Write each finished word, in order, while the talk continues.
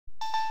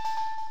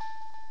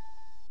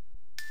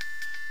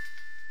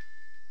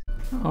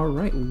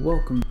Alright,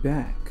 welcome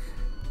back.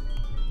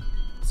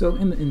 So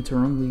in the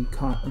interim, we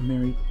caught a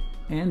Mary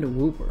and a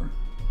Wooper.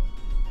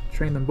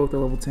 Trained them both at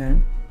level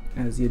 10,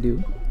 as you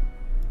do.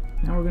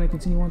 Now we're going to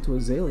continue on to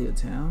Azalea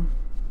Town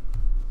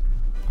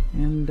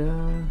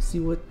and see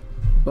what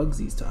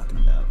Bugsy's talking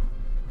about.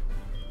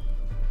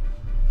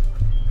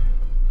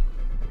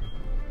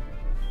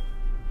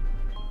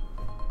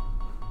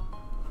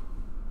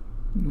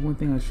 The one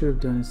thing I should have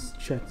done is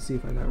check to see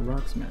if I got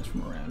Rock Smash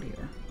from around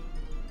here.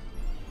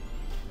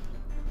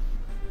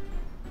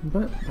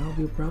 But that'll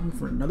be a problem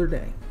for another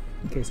day,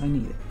 in case I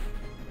need it.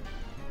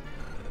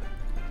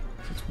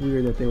 It's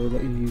weird that they would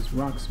let you use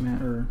Rock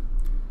Smash, or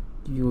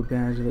give you a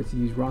badge that lets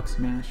you use Rock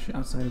Smash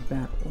outside of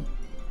battle,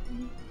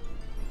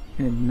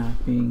 and it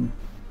not being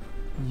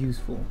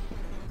useful,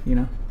 you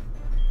know?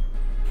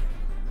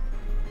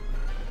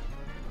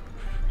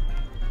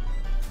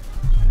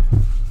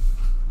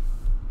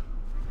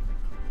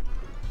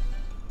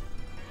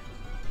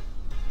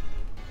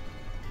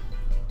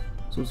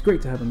 So it's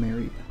great to have a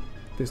Mary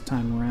this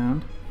time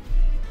around.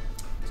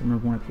 So I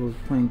remember when I was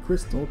playing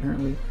Crystal,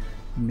 apparently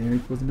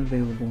Mary wasn't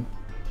available.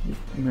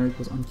 Mary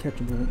was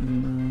uncatchable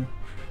in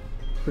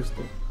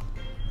Crystal.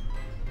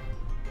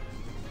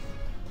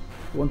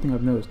 One thing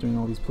I've noticed during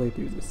all these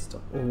playthroughs is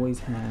to always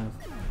have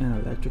an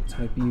electric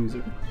type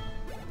user,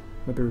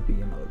 whether it be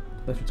an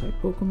electric type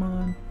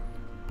Pokemon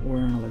or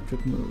an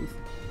electric move.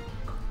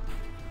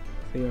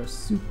 They are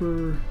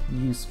super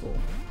useful.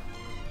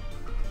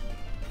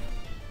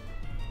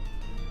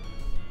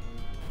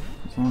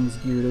 As long as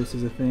Gyarados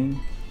is a thing,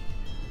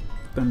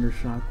 Thunder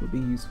Shock would be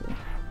useful.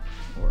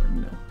 Or,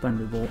 you know,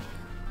 Thunderbolt,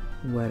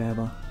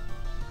 whatever.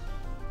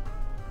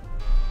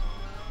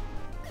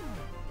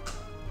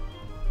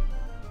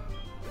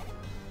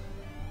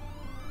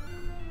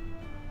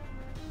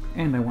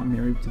 And I want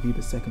Mary to be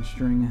the second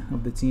string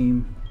of the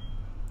team,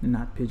 and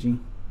not Pidgey.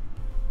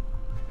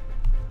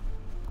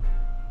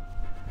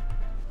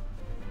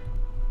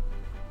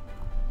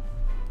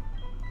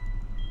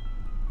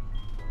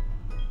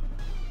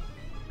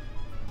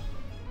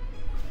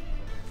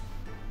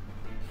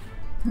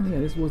 Oh yeah,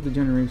 this was the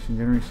Generation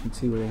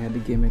 2, where they had the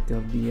gimmick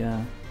of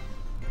the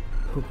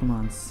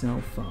Pokemon cell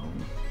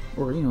phone.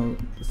 Or, you know,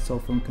 the cell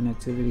phone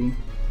connectivity.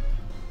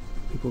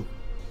 People,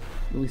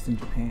 at least in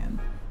Japan,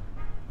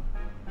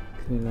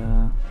 could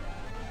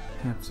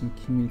have some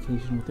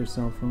communication with their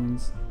cell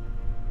phones.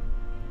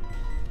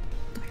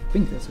 I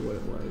think that's what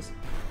it was.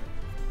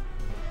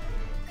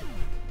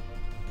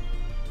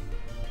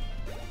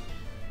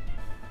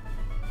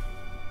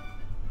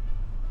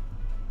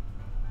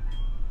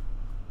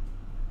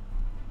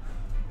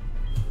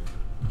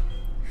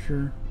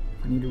 Sure,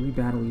 I need to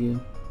rebattle you.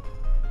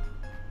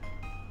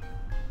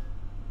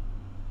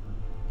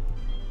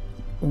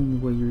 The only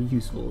way you're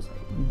useful is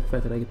the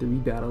fact that I get to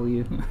rebattle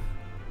you.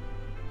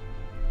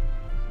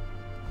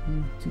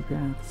 2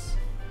 paths.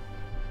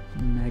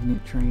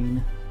 Magnet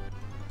train.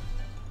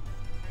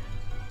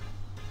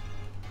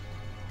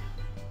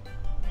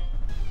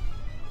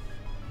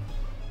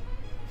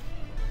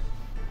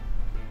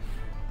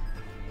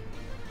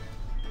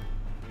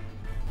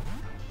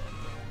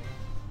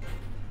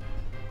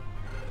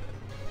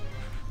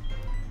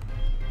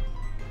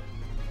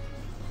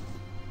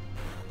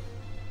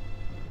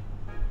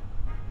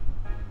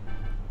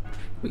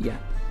 But yeah,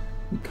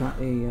 we caught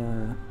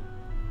a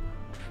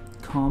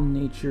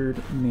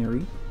calm-natured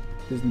Mary.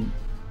 Isn't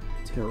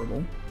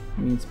terrible. I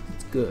mean,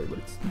 it's good, but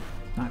it's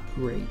not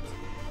great.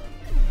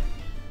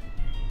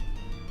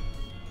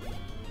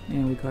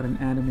 And we caught an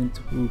adamant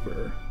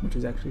Wooper, which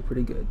is actually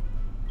pretty good.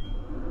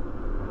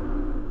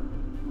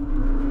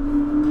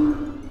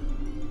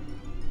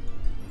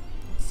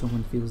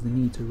 Someone feels the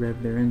need to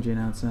rev their engine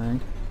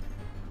outside.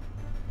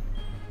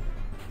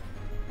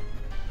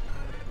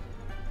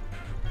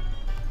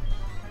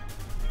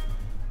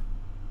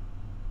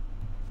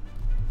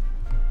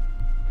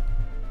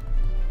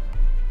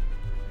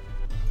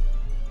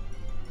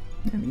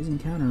 And these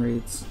encounter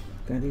rates,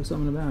 gotta do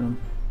something about them.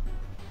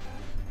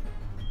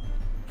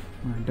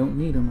 When I don't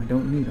need them, I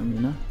don't need them, you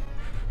know?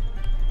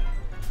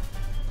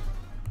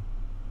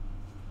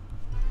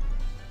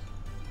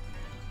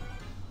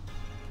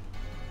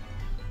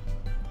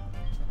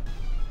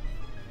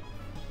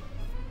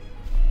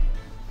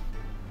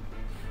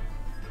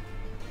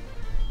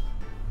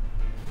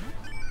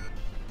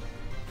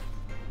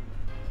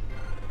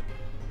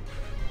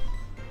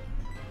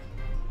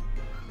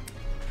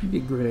 It'd be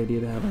a great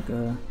idea to have like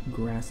a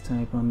grass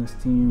type on this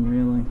team,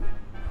 really.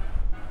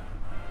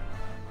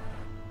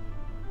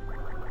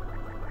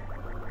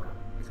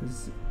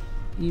 Because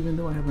even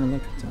though I have an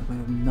electric type, I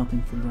have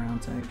nothing for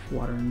ground type,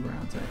 water and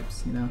ground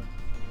types, you know?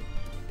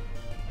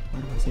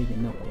 Why do I say you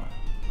know a lot?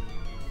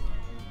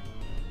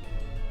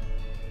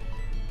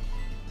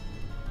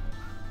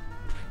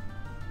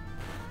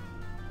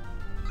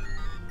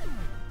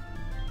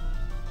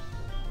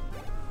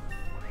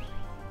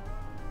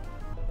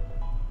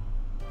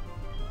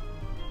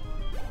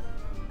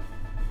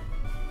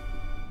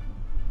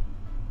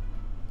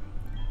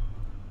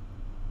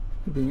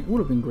 It would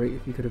have been great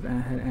if you could have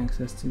had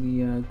access to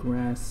the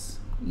grass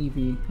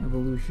Eevee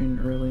evolution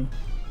early.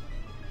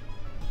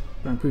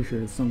 But I'm pretty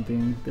sure it's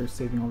something they're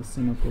saving all the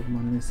Sinnoh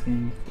Pokemon in this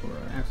game for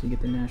after you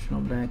get the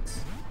national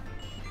decks.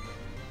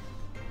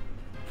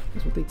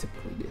 That's what they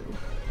typically do.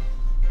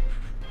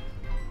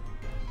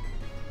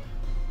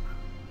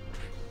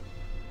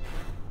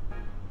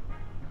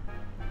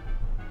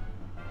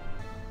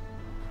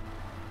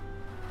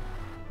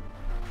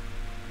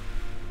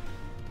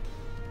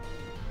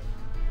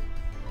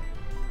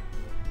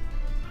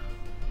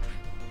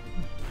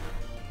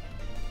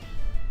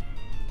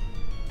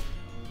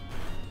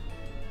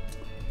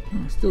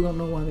 I still don't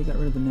know why they got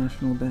rid of the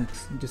national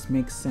decks. It just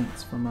makes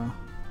sense from a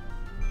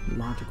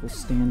logical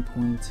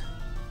standpoint.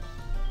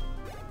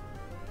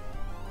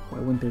 Why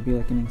wouldn't there be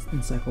like an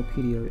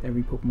encyclopedia of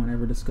every Pokemon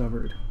ever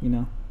discovered, you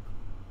know?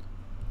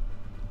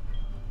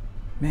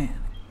 Man,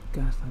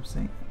 gotta stop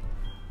saying that.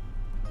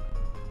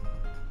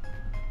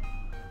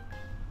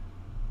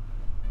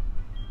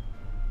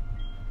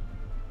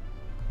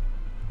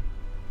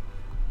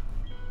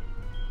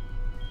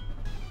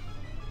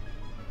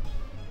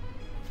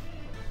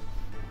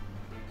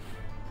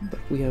 But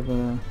we have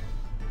an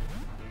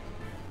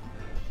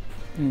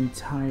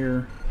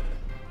entire,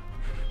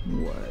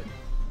 what,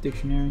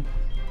 dictionary?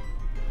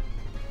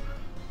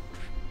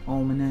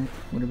 Almanac,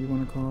 whatever you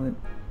want to call it,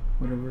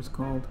 whatever it's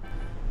called,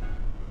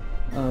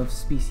 of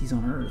species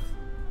on Earth.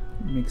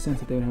 It makes sense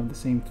that they would have the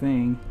same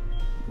thing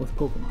with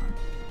Pokemon.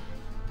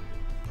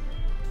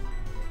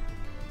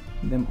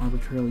 Them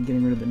arbitrarily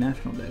getting rid of the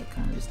national deck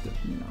kind of just,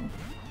 you know,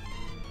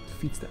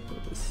 defeats that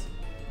purpose.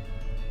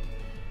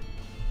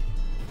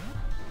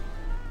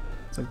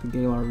 It's like the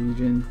Galar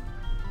region,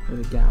 or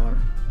the Galar,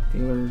 I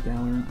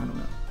don't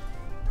know.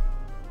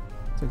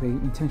 It's like they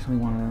intentionally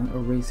want to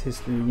erase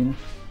history, you know?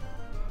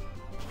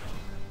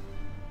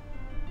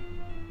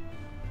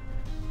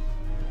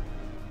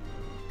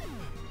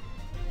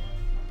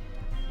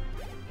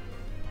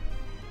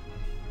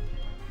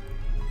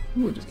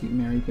 We'll just keep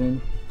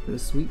Maripin for the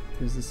sweep,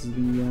 because this is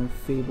the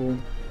fabled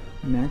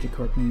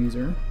Magikarp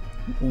user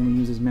who only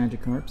uses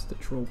Magikarps to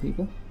troll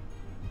people.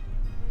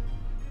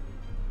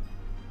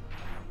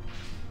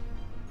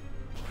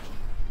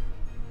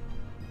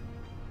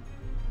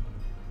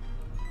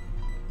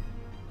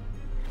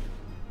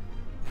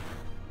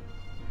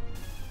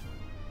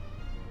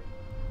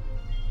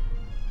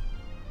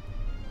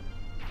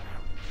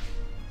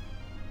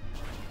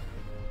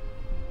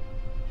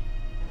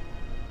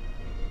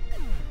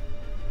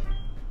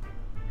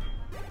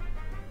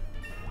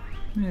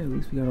 Yeah, at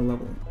least we got a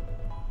level.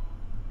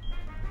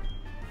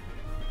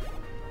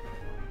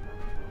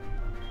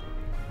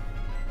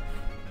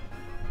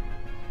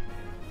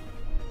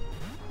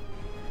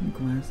 The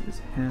glass is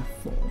half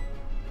full.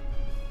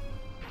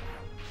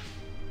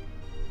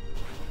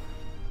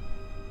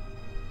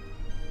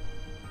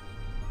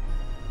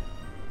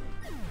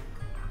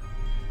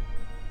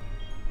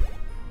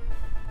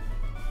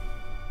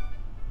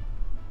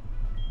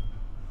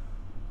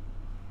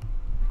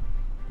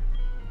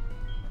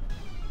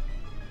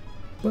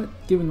 But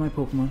given my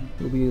Pokemon,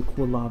 it'll be a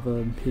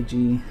Quilava and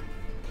Pidgey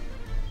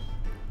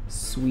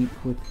sweep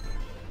with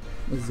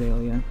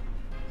Azalea.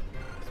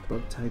 These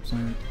bug types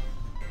aren't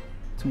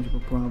too much of a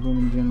problem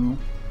in general.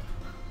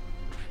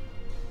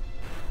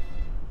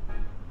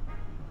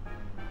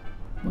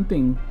 One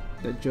thing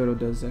that Johto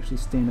does actually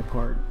stand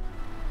apart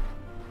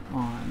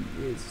on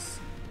is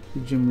the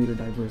gym leader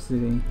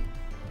diversity.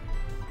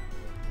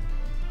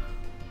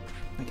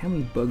 Like, how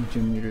many bug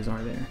gym leaders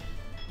are there?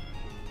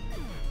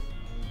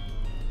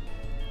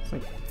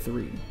 Like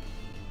 3,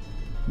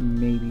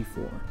 maybe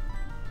 4.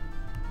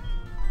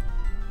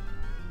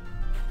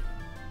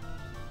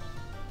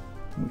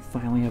 We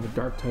finally have a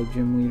dark type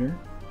gym leader.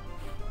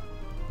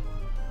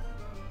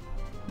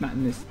 Not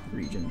in this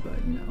region,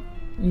 but you know,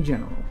 in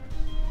general.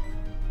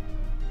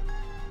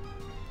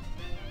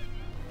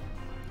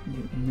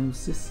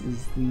 Hypnosis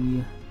is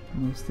the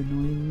most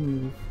annoying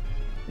move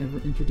ever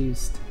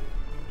introduced.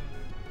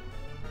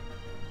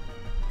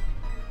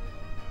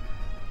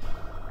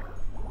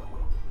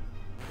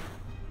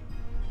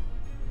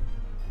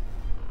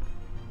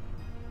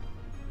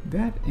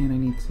 That, and I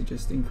need to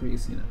just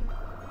increase, you know,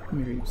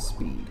 Mary's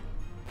speed.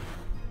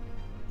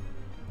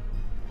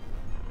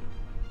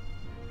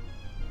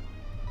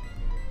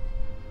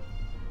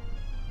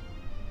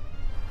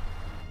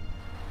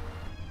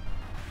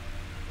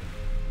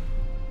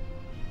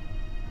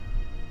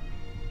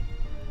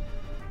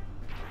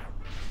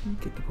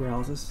 Get the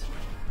paralysis.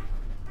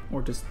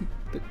 Or just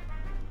the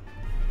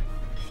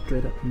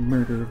straight up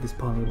murder of this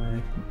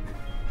Poliwag.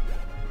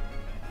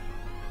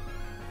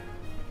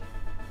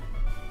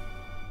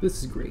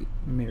 This is great,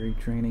 Mary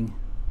training.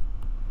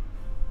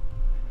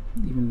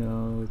 Even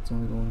though it's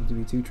only going to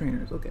be 2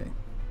 trainers, okay.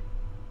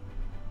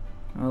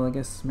 Well, I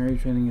guess Mary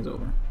training is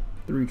over.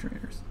 3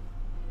 trainers.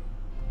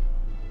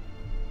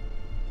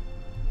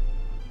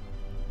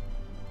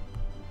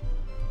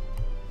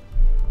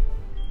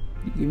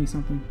 You give me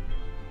something?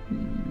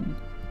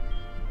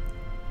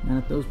 Not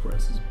at those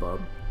prices, bub.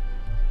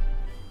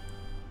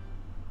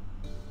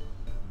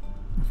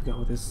 I forgot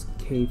what this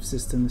cave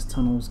system, this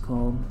tunnel is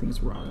called. I think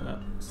it's rock.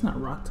 It's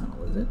not rock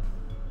tunnel, is it?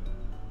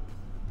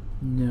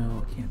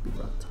 No, it can't be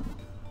rock tunnel.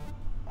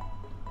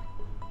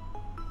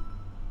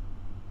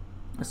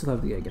 I still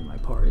have the egg in my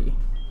party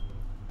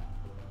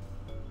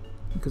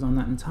because I'm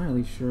not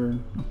entirely sure.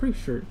 I'm pretty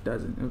sure it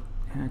doesn't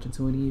hatch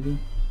into an Eevee.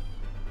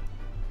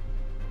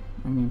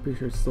 I mean, I'm pretty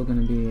sure it's still going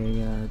to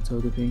be a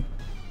Togepi.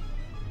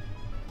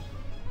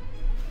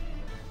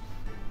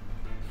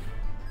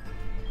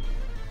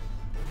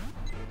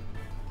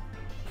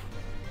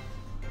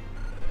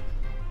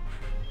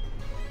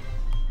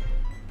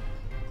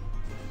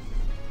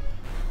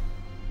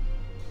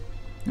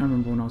 I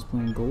remember when I was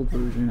playing Gold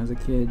version as a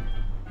kid,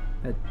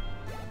 that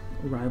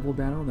rival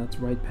battle that's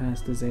right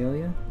past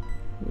Azalea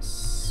was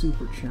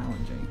super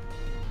challenging.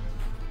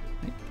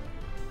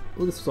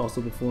 Well, this was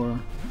also before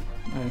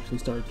I actually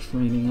started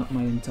training up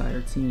my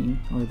entire team,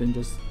 other than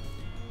just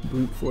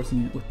brute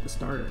forcing it with the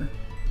starter.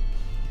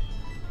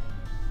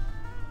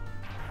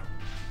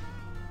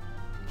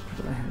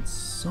 But I had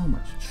so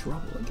much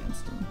trouble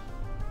against him.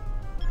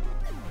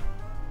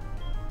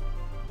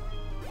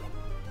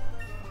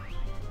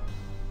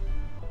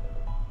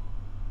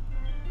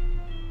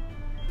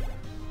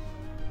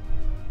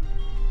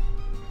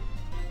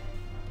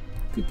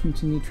 Could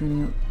continue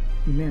training up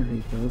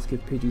Mary, but let's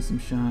give Pidgey some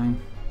shine.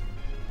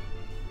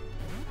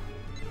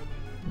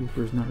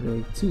 Wooper's not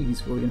really too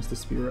useful against the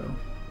Spearow.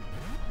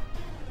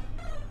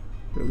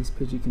 But at least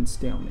Pidgey can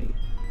stalemate.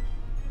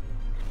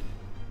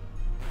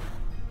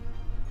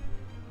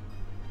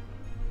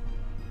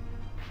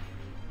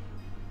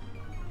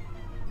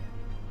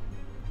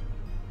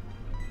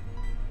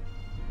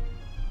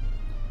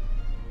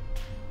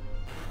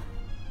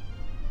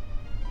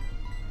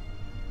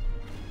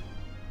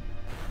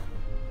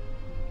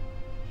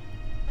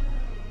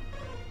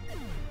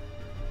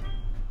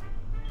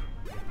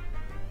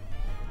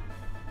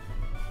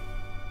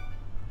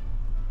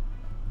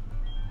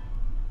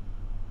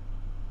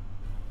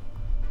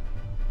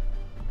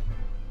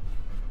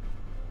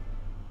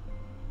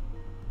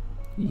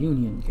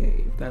 Union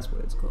Cave, that's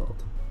what it's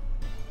called.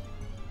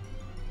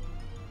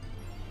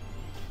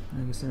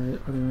 I guess are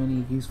there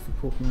any useful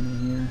Pokemon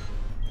in here?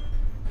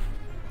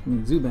 I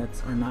mean,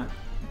 Zubats are not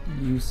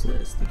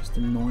useless, they're just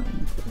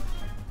annoying. But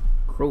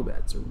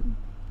Crobats are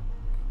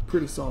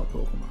pretty solid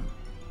Pokemon.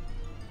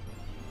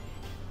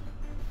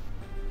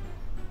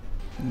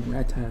 And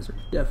Rattaz are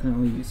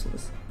definitely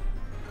useless.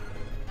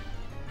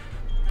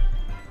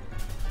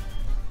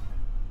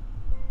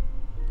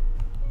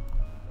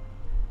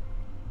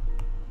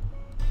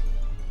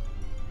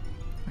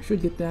 I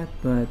should get that,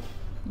 but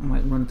I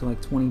might run into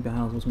like 20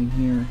 battles between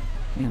here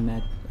and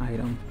that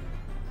item.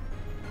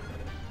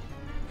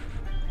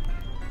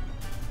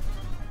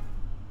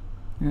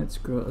 Let's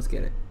screw it, let's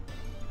get it.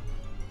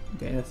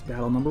 Okay, that's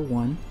battle number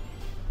 1.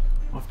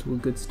 Off to a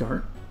good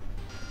start.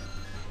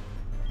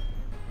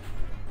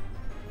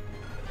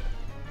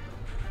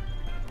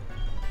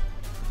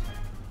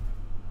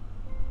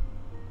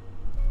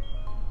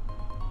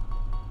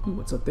 Ooh,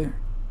 what's up there?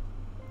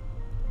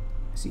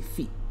 I see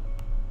feet.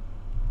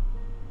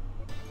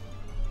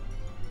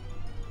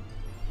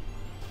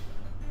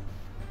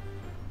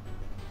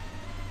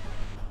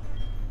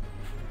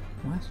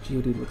 Why does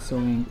Geodude look so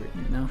angry,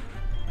 you know?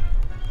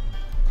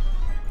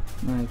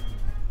 Like,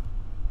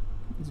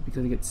 is it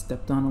because he gets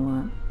stepped on a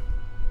lot?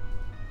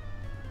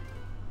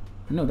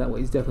 I know that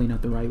way is definitely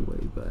not the right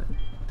way, but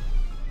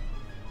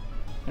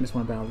I just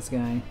want to battle this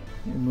guy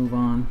and move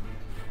on.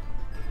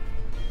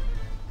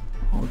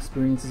 All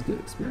experience is good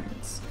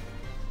experience.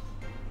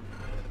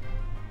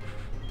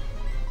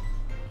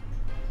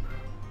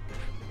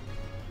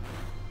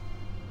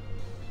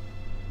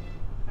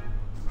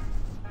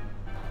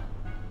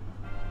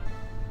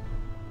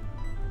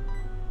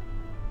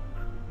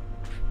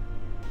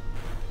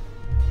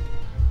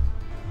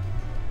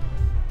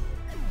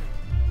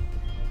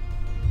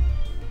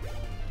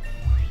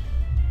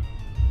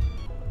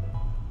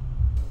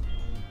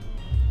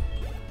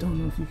 Don't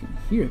know if you can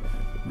hear that,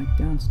 but my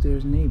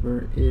downstairs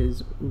neighbor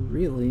is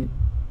really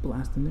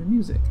blasting their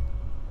music.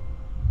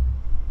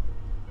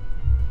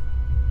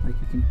 Like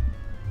you can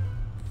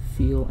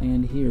feel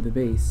and hear the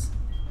bass.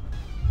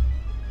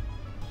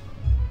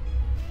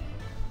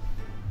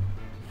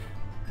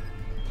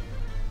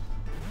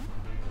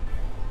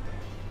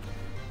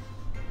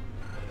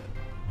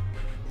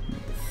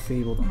 Like the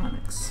fabled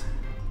Onyx.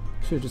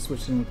 Should have just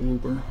switched in with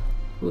Wooper.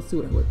 But let's see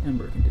what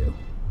Ember can do.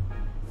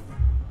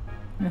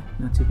 Yeah,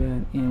 not too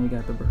bad, and we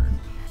got the burn.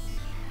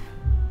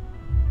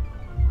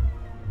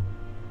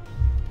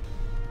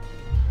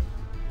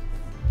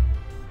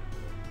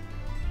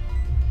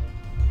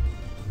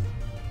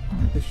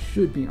 Alright, this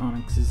should be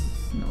Onyx's.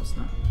 No, it's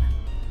not.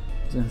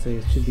 I was gonna say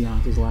it should be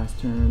Onyx's last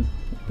turn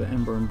with the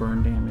Ember and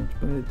burn damage,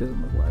 but it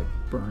doesn't look like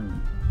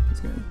burn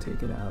is gonna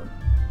take it out.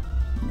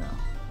 No.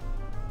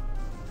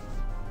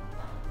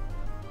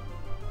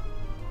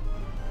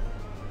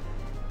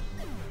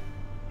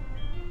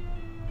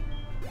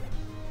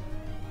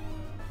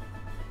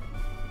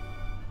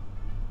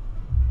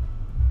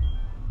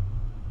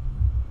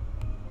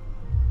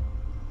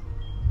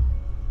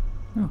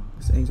 Oh,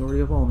 this egg's already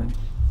evolving.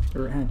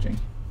 Or hatching.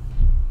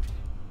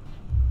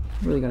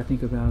 Really gotta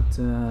think about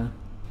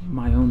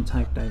my own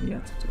type diversity. Yeah,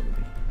 it's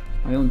totally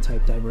my own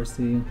type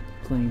diversity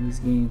playing these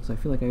games. I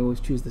feel like I always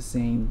choose the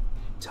same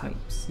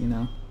types, you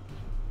know?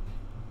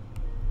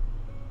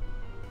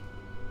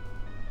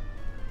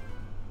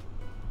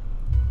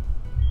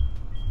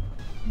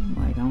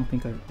 Like, I don't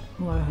think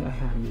well, I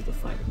have used the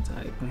fighting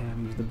type. I have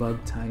used the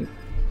bug type.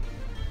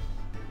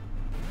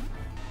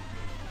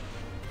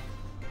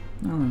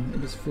 I don't know,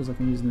 it just feels like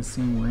I'm using the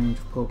same range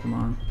of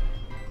Pokemon.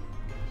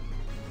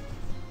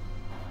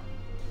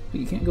 But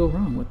you can't go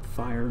wrong with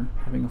fire,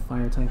 having a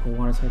fire type, a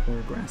water type, or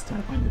a grass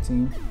type on your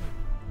team.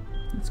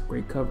 That's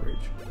great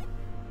coverage.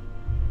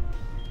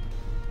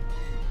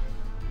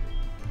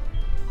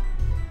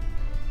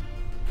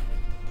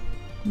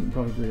 You can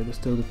probably get rid of this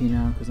Togepi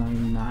now, because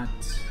I'm not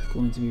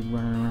going to be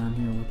running around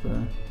here with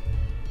a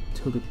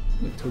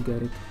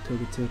Togetic,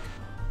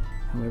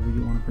 however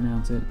you want to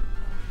pronounce it.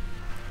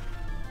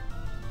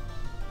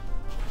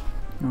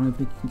 I don't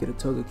think you can get a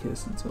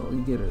Togekiss until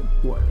you get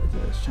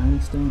a Shiny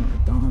Stone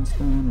or a Dawn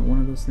Stone or one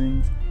of those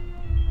things.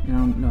 And I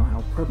don't know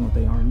how prevalent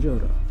they are in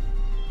Johto.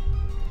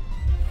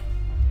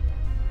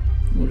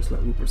 We'll just let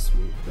Wooper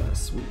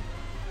swoop.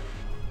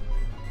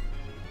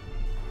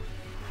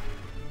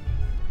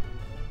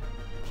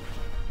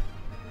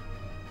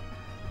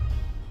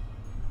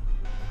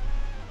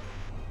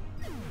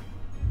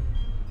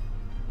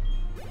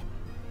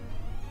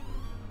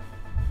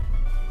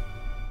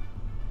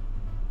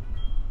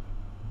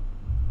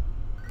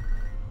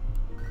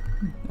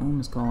 Elm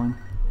is calling.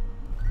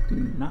 Do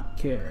not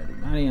care. Do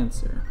not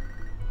answer.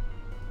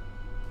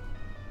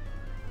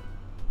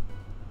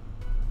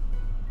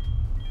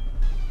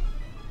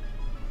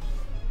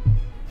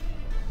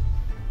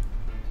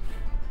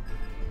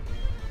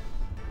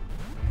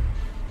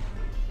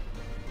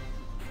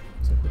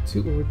 So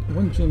we're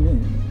one gym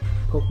in.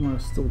 Pokemon are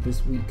still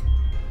this week.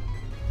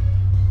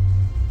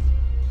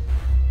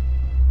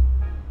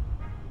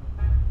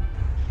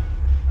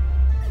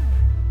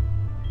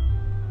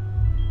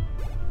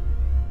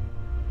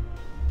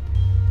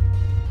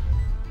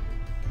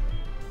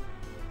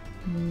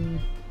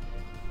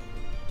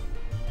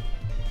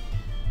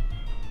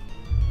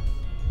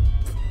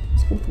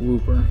 Let's go with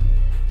Wooper.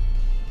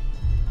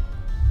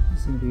 This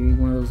is going to be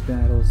one of those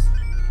battles.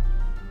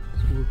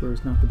 Wooper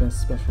is not the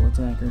best special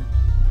attacker.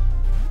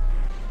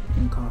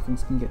 And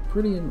Coughings can get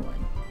pretty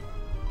annoying.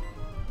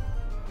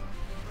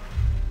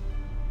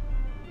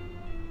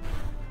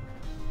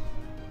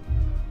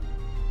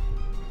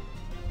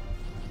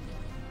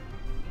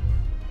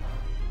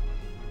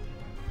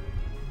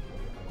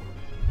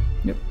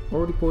 Yep,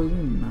 already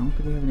poisoned. I don't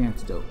think we have an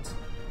antidote.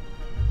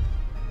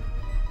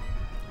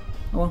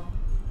 Oh well.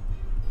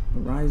 The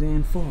rise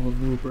and fall of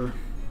Wooper.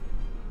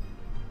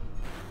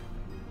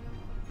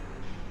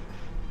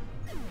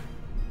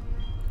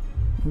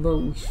 Although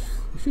we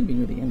should be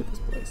near the end of this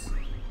place.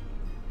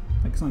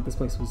 Like, it's not like this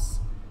place was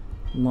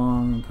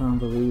long and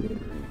convoluted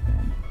or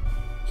anything.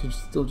 It should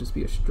still just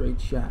be a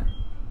straight shot.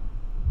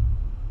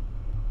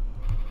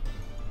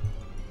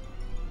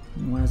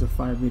 And why does a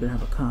fire breather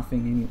have a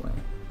coughing anyway?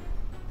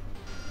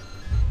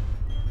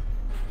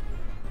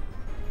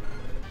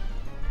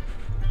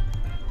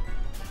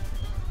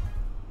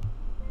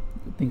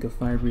 You'd think a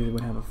fire breather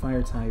would have a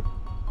fire type,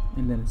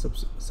 and then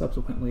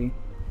subsequently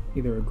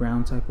either a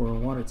ground type or a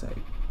water type.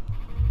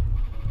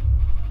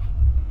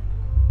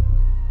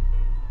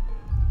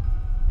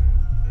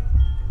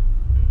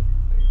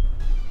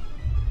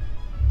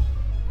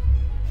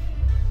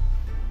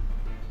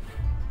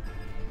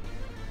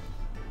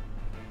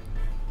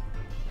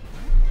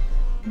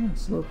 Yeah,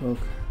 Slowpoke.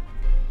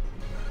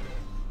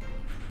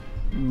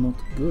 Not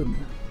good.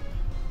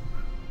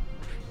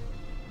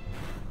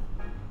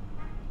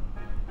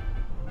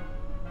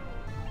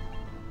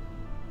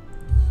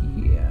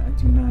 Yeah, I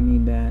do not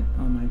need that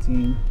on my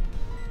team.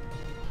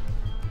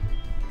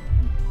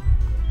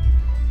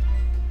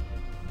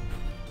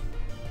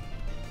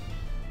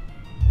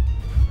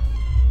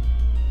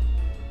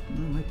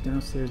 My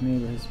downstairs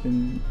neighbor has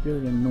been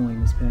really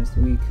annoying this past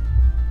week,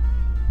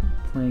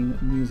 playing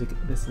music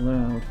this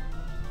loud.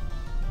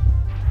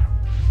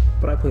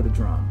 But I play the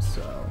drums,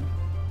 so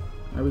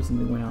I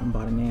recently went out and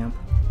bought an amp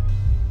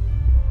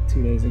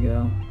 2 days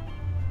ago.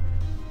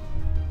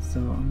 So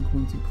I'm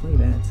going to play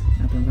that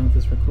after I'm done with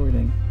this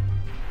recording.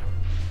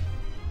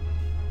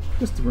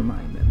 Just to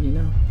remind them, you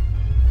know?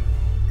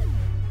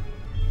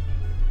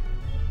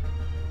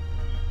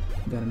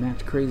 Gotta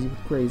match crazy with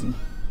crazy.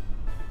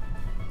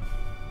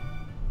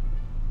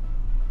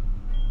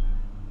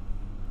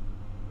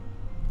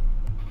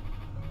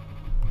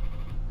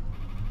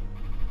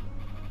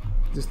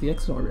 Is this the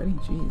exit already?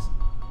 Jeez.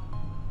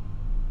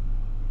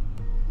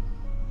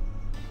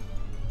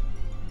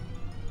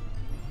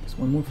 Just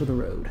one more for the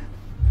road.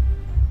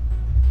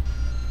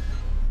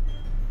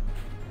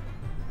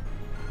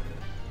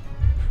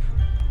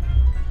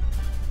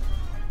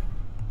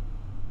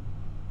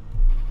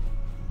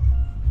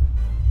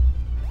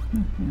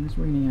 Oh, man, it's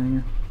raining out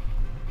here.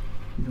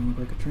 You don't look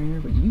like a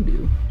trainer, but you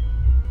do.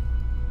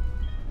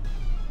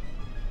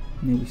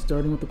 Maybe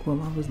starting with the Core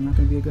Lava is not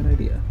going to be a good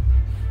idea.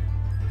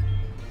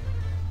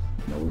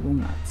 No, it will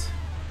not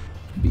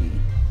be.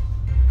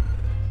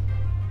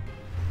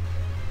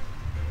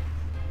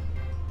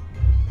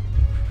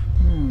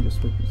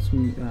 Just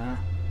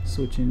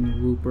switching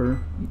Wooper.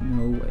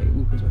 No way,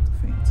 Wooper's about to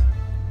faint.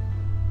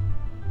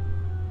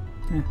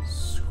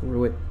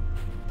 Screw it.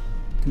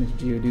 How much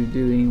Geodude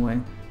do anyway?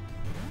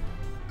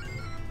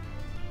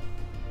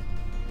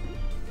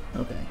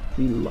 Okay,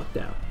 we lucked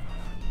out.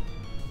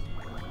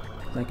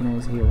 I can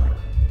always heal up.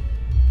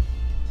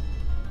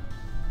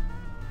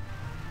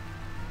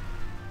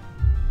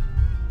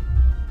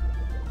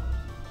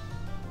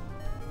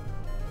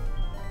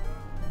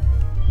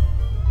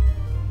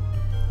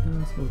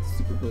 Let's go with the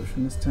Super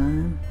Potion this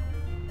time.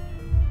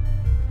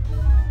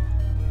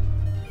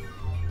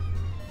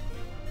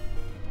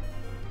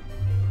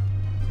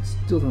 I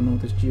still don't know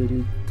what this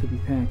Geodude could be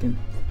packing.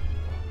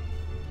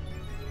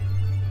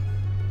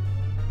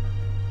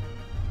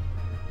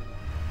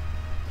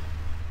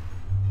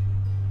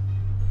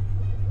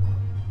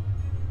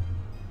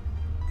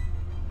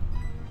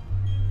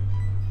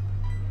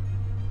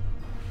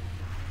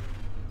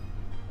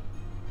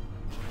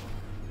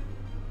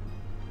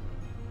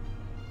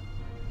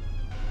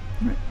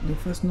 Alright, no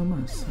fuss, no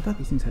muss. I thought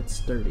these things had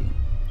sturdy.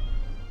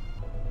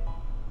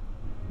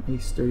 At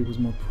least sturdy was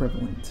more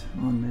prevalent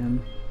on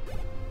them.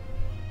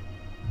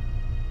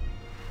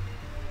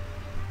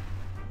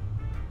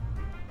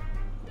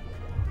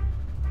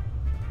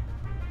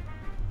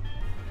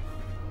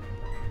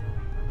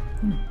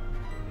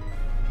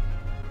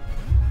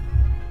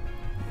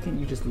 Can't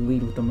you just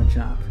lead with the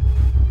Machop?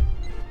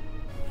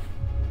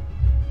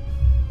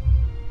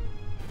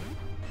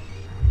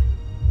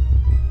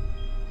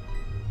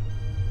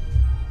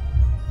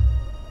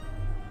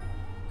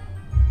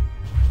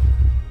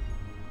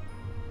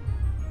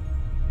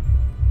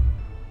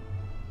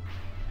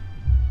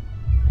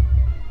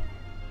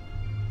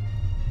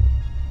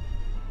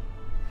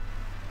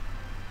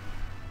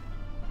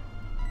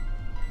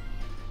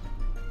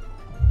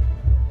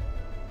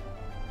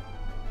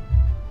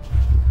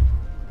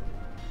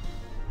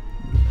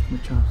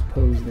 Machop's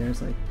pose there.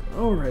 It's like,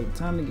 alright,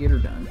 time to get her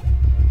done.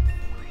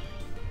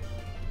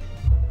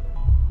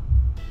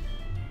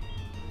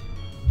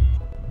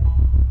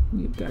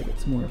 We've got to get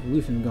some more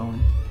evolution going.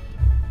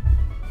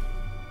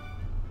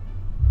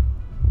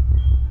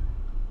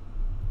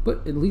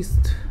 But at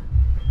least...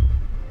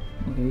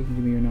 Okay, you can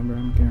give me your number, I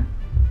don't care.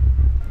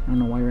 I don't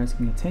know why you're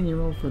asking a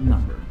 10-year-old for a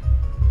number.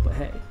 But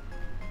hey.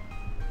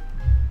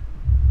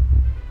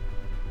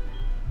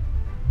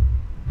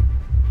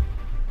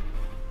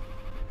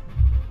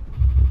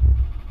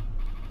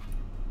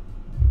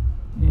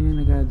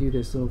 Do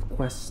this little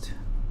quest.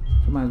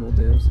 I might as well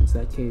do, since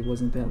that cave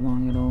wasn't that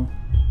long at all.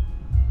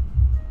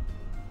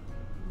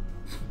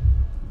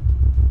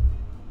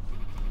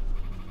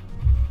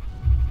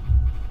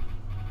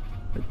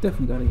 I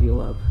definitely gotta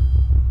heal up.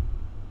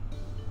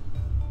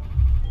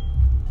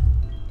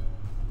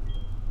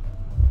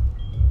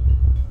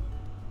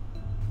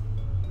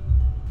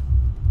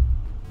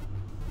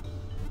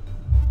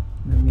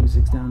 The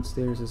music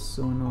downstairs is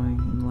so annoying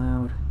and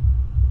loud.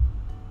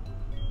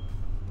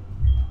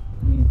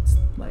 It's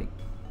like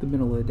the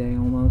middle of the day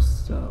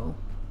almost, so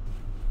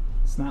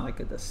it's not like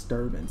a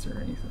disturbance or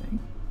anything.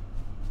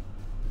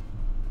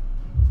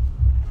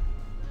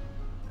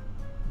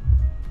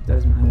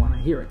 Doesn't mean I want to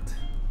hear it.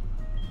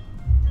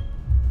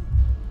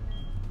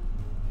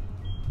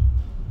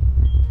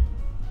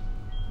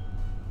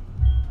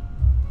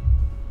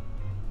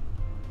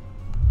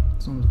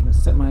 So I'm just going to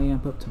set my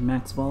amp up to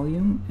max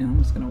volume and I'm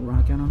just going to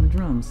rock out on the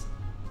drums.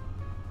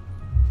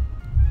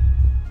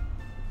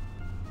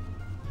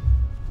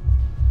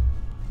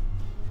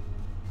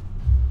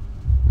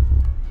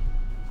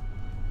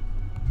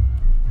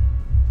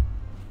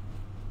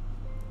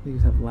 They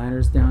just have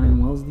ladders down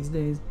in wells these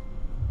days.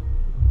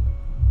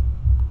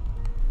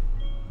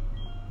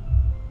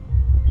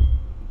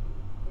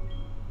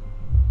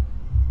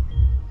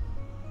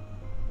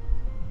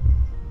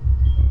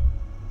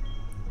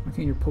 Why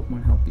can't your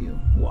Pokemon help you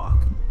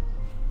walk?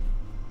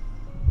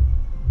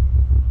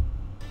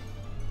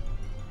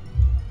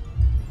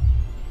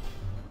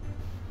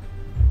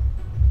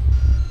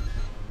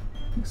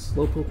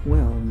 Slowpoke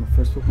Well, and the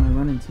first Pokemon I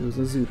run into is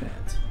a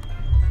Zubat.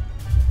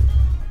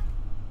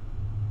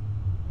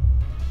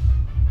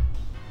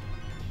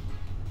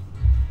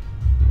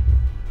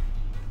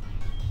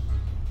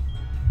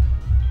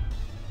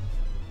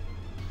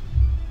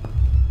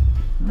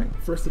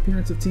 First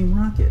appearance of Team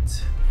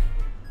Rocket,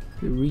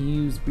 the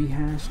reused,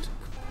 rehashed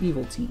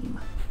evil team.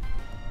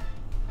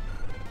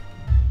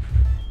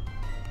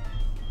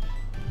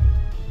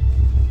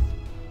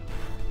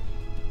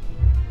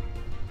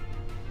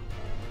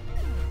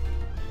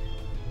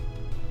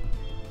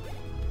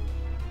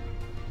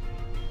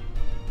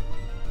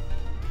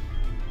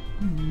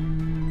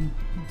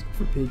 Let's go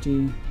for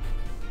Pidgey,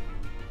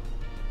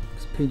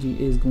 because Pidgey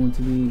is going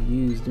to be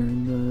used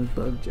during the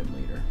Bug Gym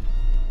later.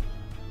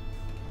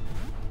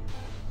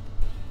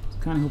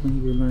 Kind of hoping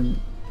he would learn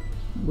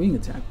Wing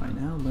Attack by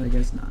now, but I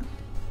guess not.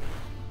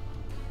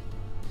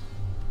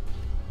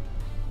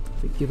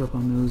 to give up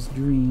on those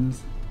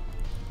dreams.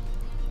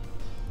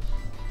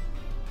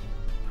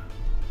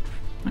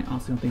 I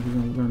honestly don't think he's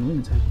going to learn Wing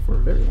Attack for a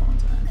very long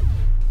time.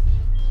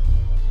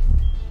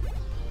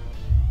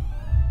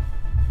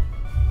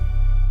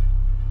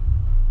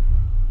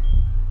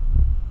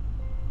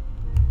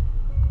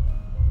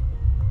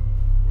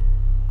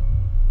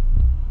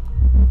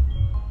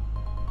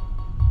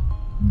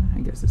 I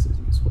guess this is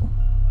useful.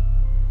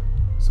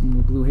 Someone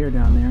with blue hair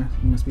down there.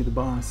 He must be the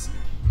boss.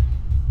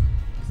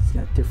 He's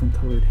got different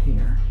colored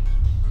hair.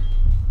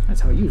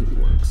 That's how it usually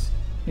works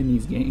in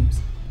these games.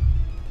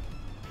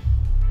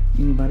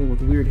 Anybody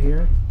with weird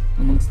hair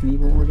amongst an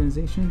evil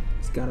organization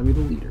has got to be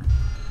the leader.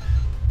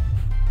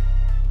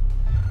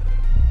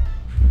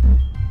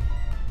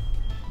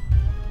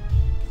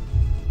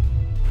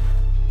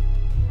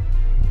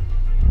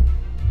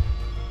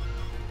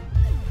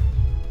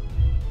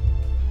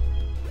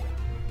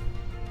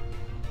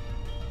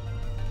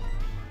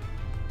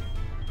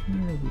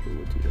 We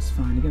will do just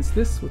fine against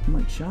this with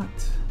Might Shot.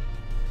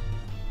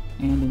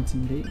 And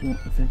Intimidate won't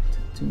affect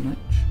too much,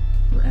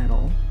 or at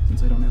all,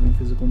 since I don't have any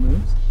physical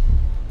moves.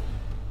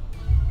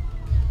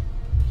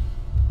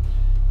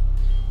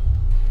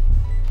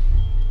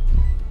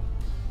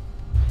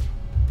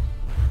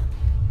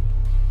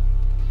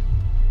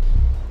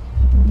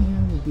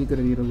 Yeah, it would be a good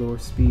idea to lower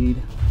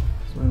speed,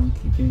 so I don't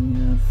keep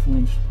getting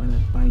flinched by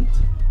that bite.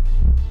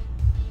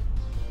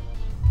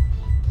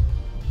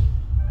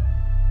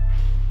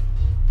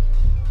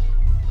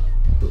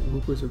 But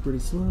Whoopers are pretty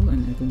slow,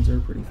 and Ekans are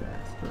pretty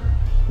fast,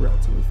 or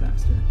relatively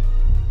faster.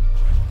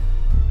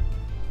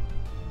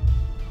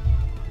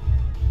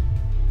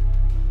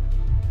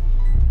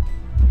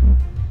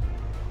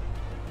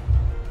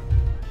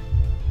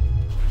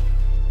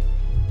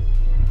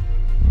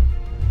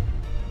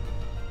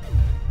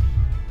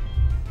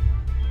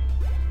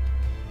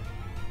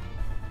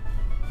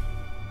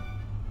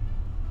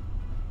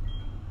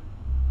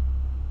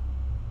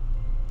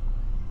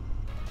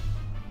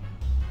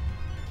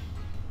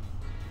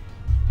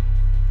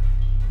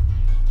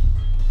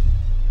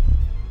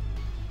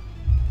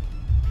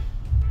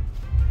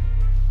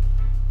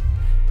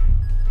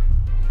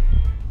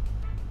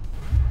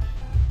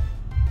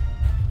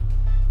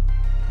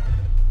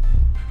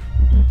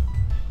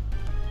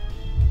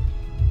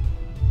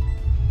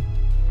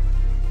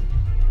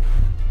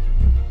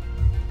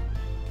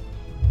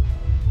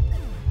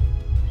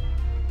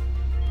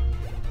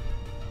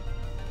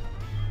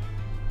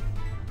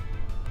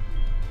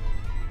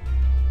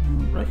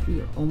 Alright,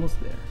 we are almost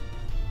there.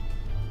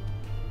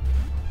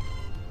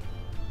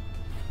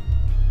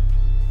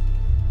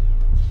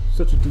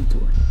 Such a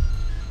detour.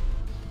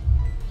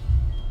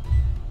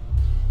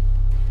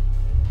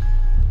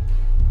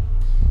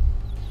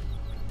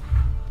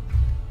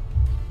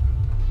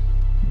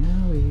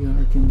 Now we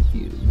are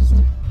confused.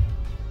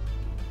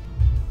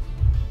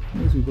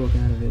 At least we broke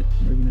out of it,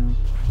 or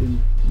did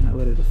not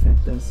let it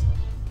affect us.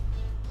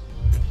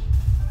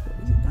 But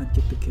we did not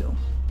get the kill.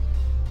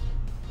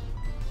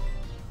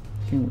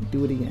 Can we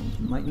do it again?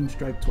 Can lightning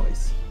strike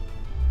twice?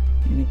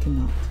 And it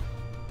cannot.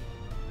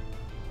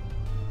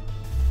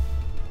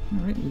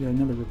 Alright, we got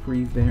another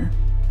reprieve there.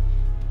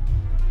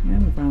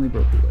 And we finally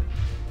broke through it.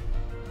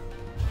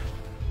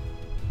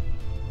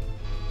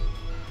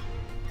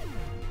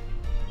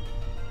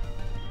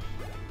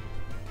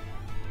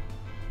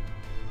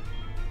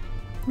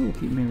 We'll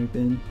keep Mary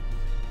Ben.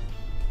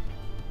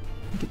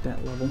 Get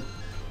that level.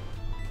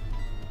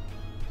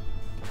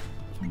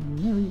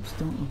 Mareeps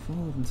don't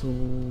evolve until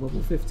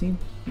level 15.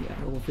 Yeah,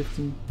 level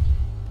 15.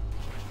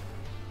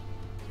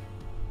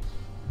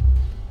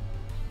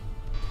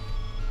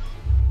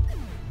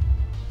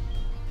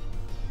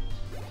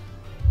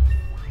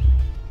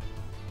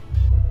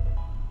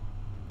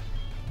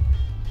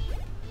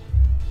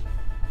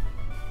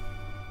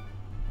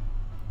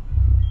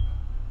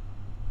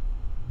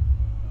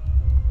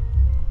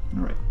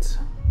 Alright.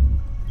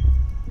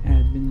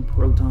 Admin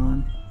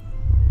Proton.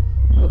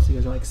 Oh, so you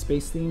guys are like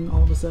space theme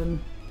all of a sudden?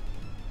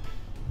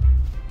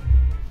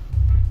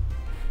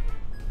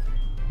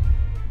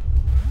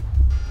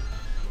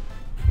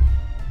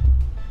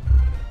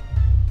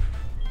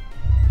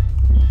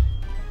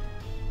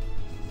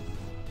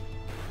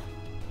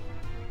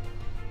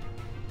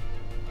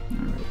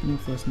 Alright, no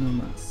fuss, no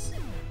muss.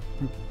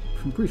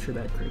 I'm pretty sure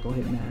that critical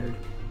hit mattered.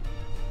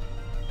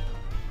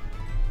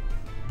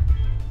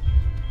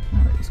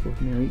 Alright, let's go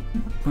with Mary.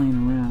 Not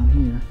playing around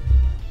here.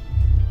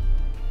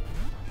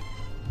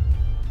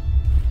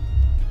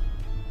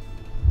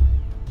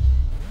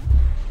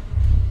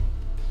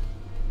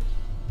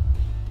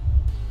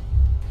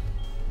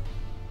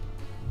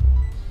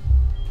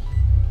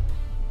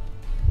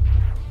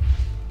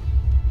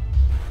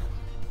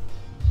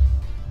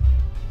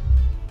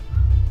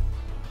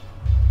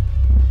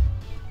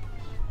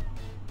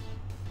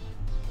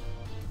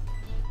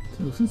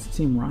 So since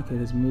Team Rocket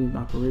has moved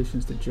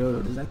operations to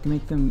Johto, does that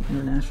make them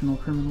international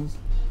criminals?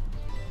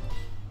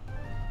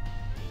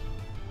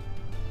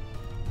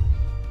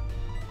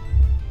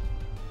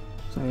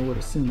 So I would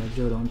assume that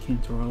Johto and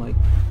Kanto are like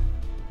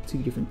two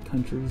different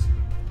countries.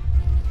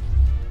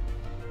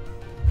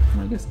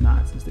 Well, I guess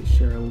not, since they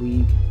share a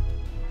league.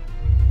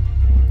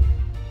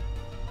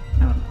 I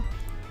don't know.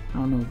 I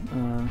don't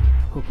know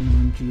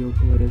Pokemon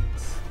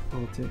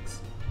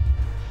politics.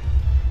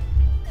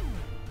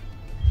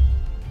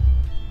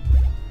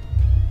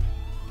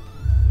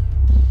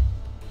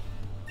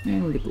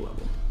 And we get the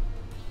level.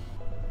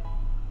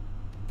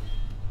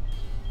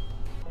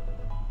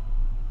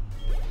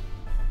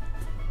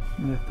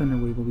 And that Thunder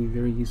Wave will be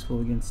very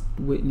useful against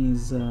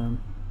Whitney's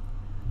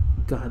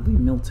godly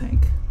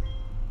Miltank.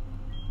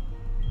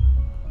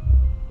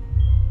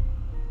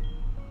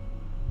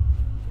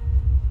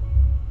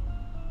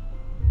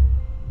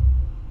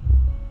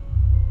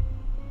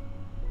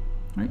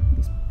 Alright,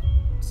 these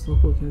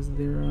Slowpoke has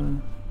their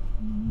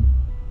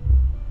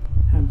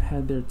have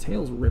had their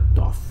tails ripped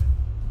off.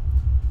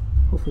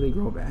 Hopefully they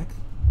grow back.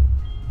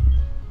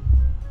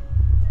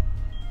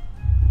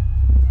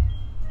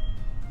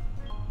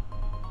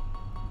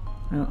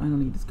 I don't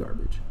need this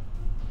garbage.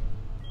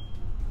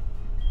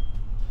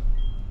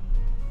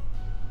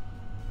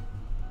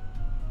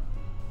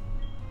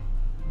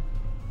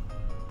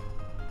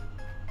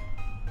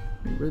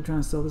 You're really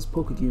trying to sell this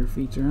Pokegear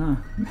feature,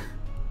 huh?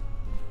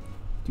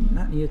 Do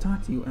not need to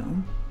talk to you,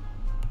 Elm.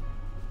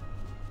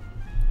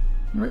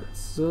 Alright,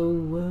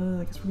 so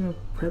I guess we're gonna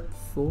prep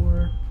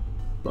for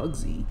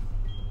Bugsy.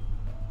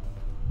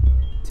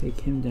 Take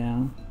him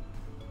down,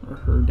 or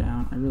her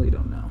down, I really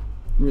don't know.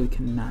 I really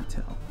cannot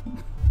tell.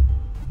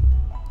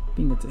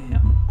 Being it to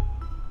him.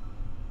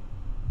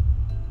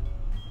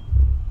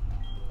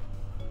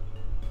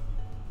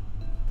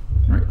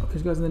 Alright, I'll catch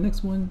you guys in the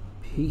next one.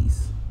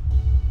 Peace.